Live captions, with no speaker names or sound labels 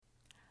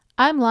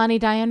I'm Lonnie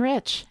Diane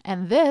Rich,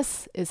 and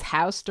this is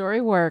How Story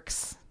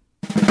Works.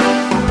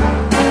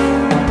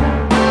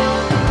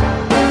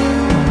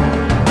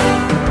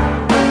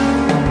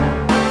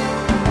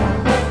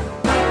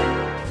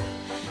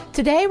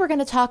 Today we're going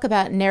to talk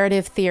about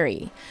narrative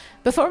theory.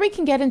 Before we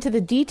can get into the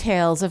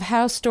details of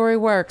how story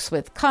works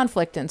with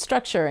conflict and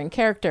structure and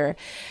character,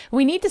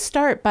 we need to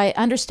start by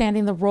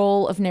understanding the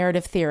role of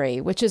narrative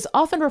theory, which is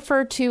often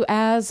referred to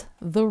as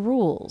the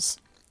rules.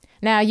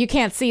 Now, you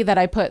can't see that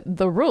I put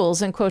the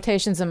rules in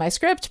quotations in my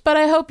script, but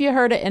I hope you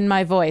heard it in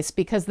my voice,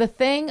 because the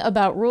thing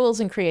about rules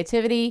and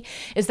creativity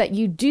is that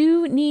you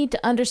do need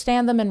to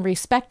understand them and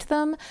respect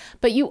them,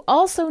 but you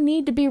also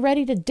need to be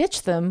ready to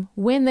ditch them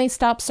when they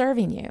stop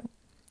serving you.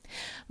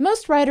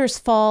 Most writers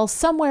fall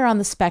somewhere on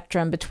the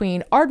spectrum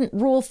between ardent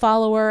rule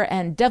follower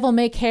and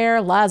devil-may-care,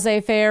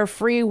 laissez-faire,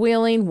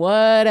 freewheeling,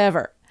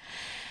 whatever.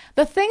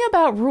 The thing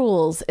about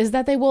rules is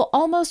that they will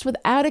almost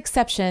without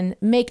exception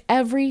make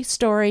every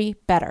story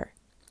better.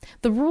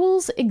 The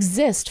rules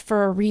exist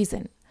for a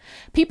reason.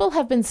 People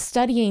have been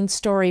studying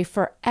story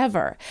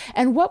forever,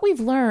 and what we've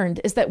learned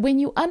is that when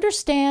you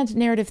understand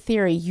narrative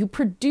theory, you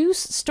produce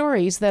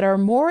stories that are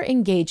more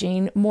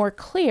engaging, more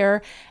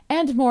clear,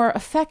 and more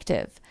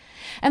effective.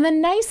 And the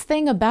nice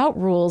thing about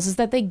rules is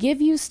that they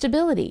give you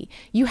stability.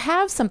 You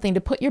have something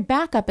to put your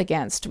back up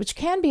against, which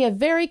can be a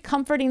very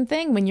comforting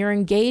thing when you're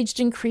engaged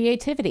in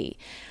creativity.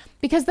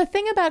 Because the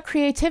thing about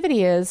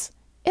creativity is,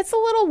 it's a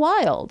little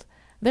wild.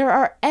 There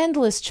are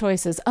endless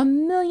choices, a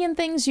million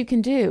things you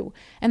can do,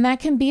 and that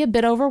can be a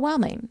bit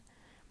overwhelming.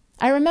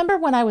 I remember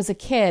when I was a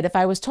kid, if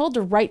I was told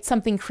to write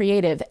something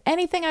creative,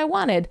 anything I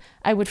wanted,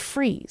 I would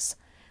freeze.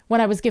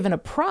 When I was given a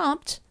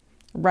prompt,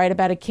 write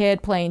about a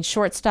kid playing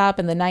shortstop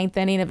in the ninth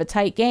inning of a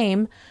tight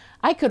game,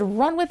 I could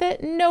run with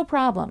it no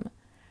problem.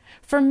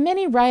 For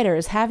many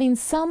writers, having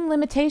some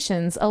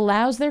limitations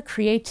allows their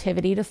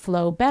creativity to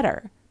flow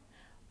better.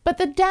 But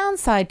the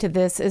downside to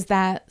this is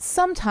that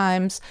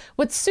sometimes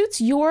what suits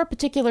your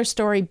particular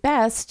story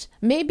best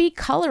may be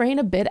coloring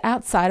a bit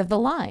outside of the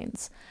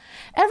lines.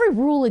 Every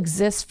rule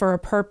exists for a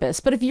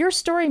purpose, but if your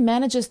story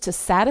manages to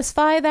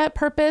satisfy that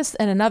purpose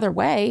in another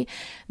way,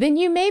 then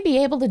you may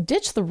be able to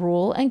ditch the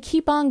rule and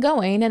keep on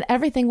going, and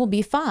everything will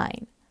be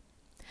fine.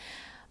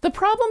 The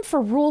problem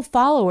for rule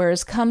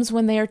followers comes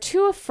when they are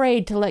too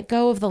afraid to let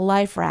go of the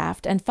life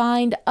raft and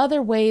find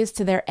other ways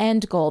to their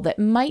end goal that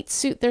might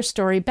suit their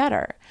story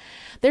better.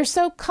 They're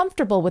so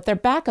comfortable with their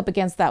back up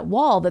against that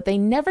wall that they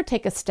never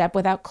take a step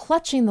without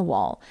clutching the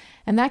wall,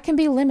 and that can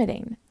be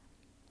limiting.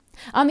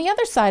 On the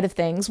other side of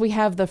things, we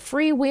have the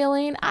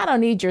freewheeling, I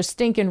don't need your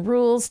stinking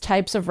rules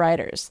types of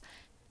writers.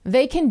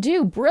 They can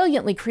do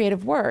brilliantly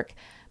creative work,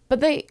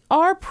 but they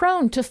are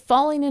prone to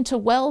falling into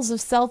wells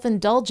of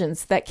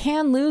self-indulgence that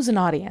can lose an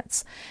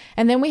audience.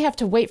 And then we have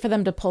to wait for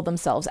them to pull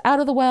themselves out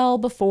of the well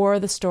before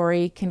the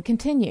story can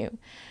continue.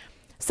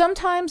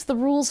 Sometimes the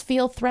rules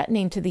feel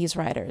threatening to these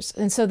writers,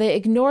 and so they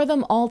ignore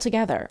them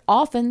altogether,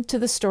 often to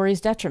the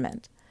story's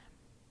detriment.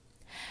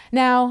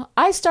 Now,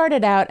 I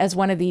started out as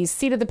one of these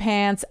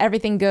seat-of-the-pants,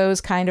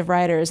 everything-goes kind of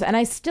writers, and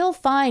I still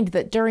find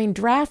that during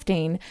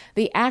drafting,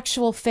 the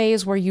actual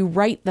phase where you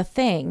write the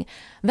thing,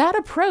 that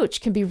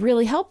approach can be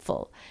really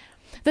helpful.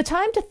 The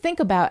time to think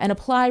about and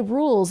apply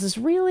rules is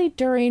really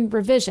during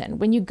revision,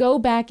 when you go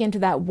back into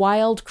that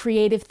wild,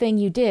 creative thing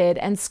you did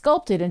and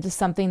sculpt it into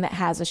something that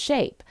has a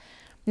shape.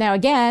 Now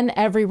again,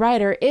 every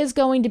writer is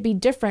going to be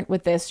different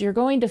with this. You're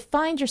going to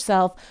find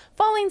yourself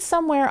falling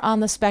somewhere on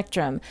the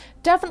spectrum.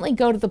 Definitely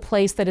go to the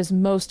place that is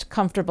most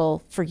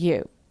comfortable for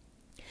you.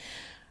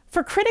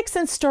 For critics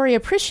and story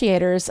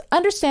appreciators,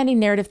 understanding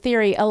narrative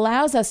theory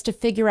allows us to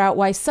figure out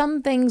why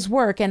some things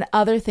work and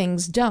other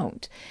things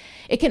don't.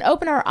 It can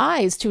open our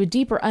eyes to a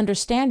deeper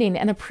understanding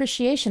and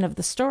appreciation of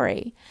the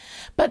story.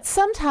 But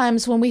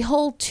sometimes when we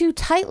hold too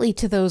tightly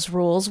to those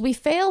rules, we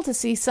fail to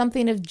see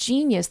something of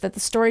genius that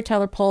the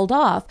storyteller pulled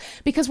off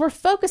because we're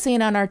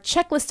focusing on our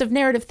checklist of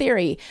narrative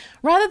theory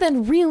rather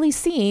than really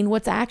seeing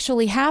what's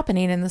actually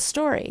happening in the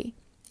story.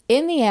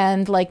 In the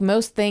end, like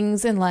most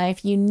things in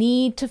life, you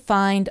need to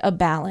find a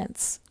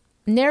balance.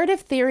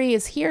 Narrative theory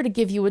is here to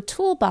give you a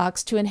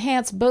toolbox to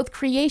enhance both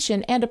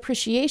creation and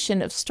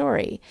appreciation of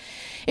story.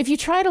 If you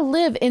try to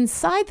live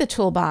inside the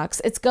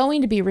toolbox, it's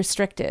going to be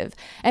restrictive.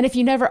 And if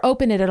you never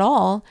open it at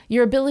all,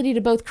 your ability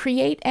to both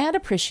create and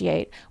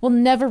appreciate will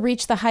never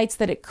reach the heights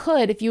that it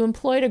could if you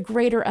employed a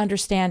greater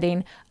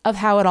understanding of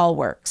how it all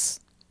works.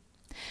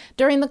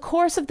 During the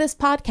course of this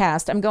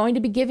podcast, I'm going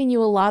to be giving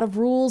you a lot of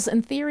rules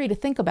and theory to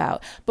think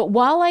about. But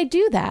while I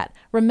do that,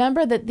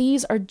 remember that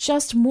these are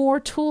just more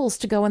tools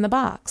to go in the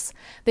box.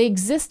 They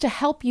exist to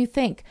help you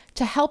think,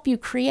 to help you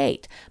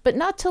create, but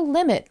not to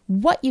limit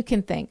what you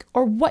can think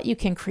or what you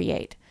can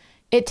create.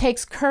 It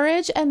takes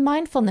courage and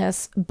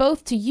mindfulness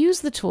both to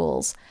use the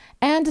tools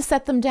and to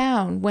set them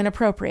down when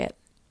appropriate.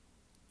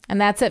 And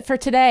that's it for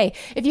today.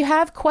 If you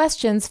have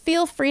questions,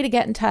 feel free to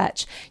get in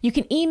touch. You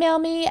can email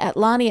me at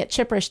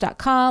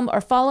Lonnie@chipperish.com or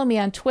follow me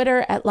on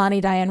Twitter at Lonnie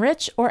Diane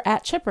Rich or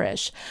at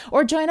Chipperish.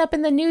 Or join up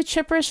in the new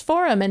Chipperish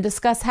forum and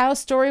discuss how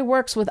story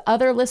works with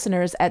other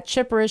listeners at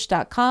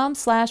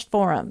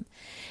chipperish.com/forum.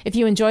 If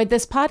you enjoyed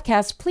this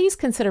podcast, please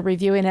consider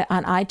reviewing it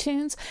on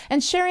iTunes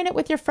and sharing it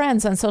with your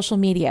friends on social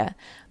media.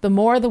 The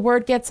more the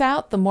word gets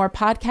out, the more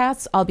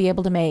podcasts I'll be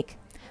able to make.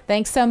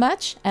 Thanks so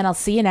much, and I'll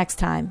see you next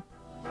time.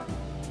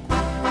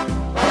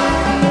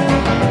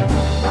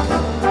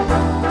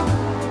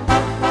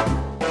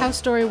 How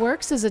Story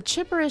Works is a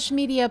Chipperish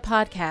Media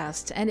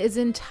podcast and is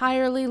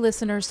entirely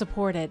listener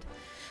supported.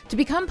 To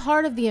become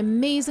part of the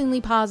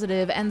amazingly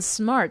positive and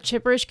smart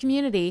Chipperish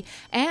community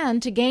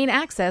and to gain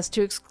access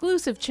to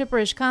exclusive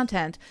Chipperish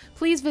content,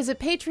 please visit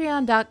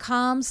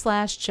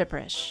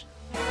patreon.com/Chipperish.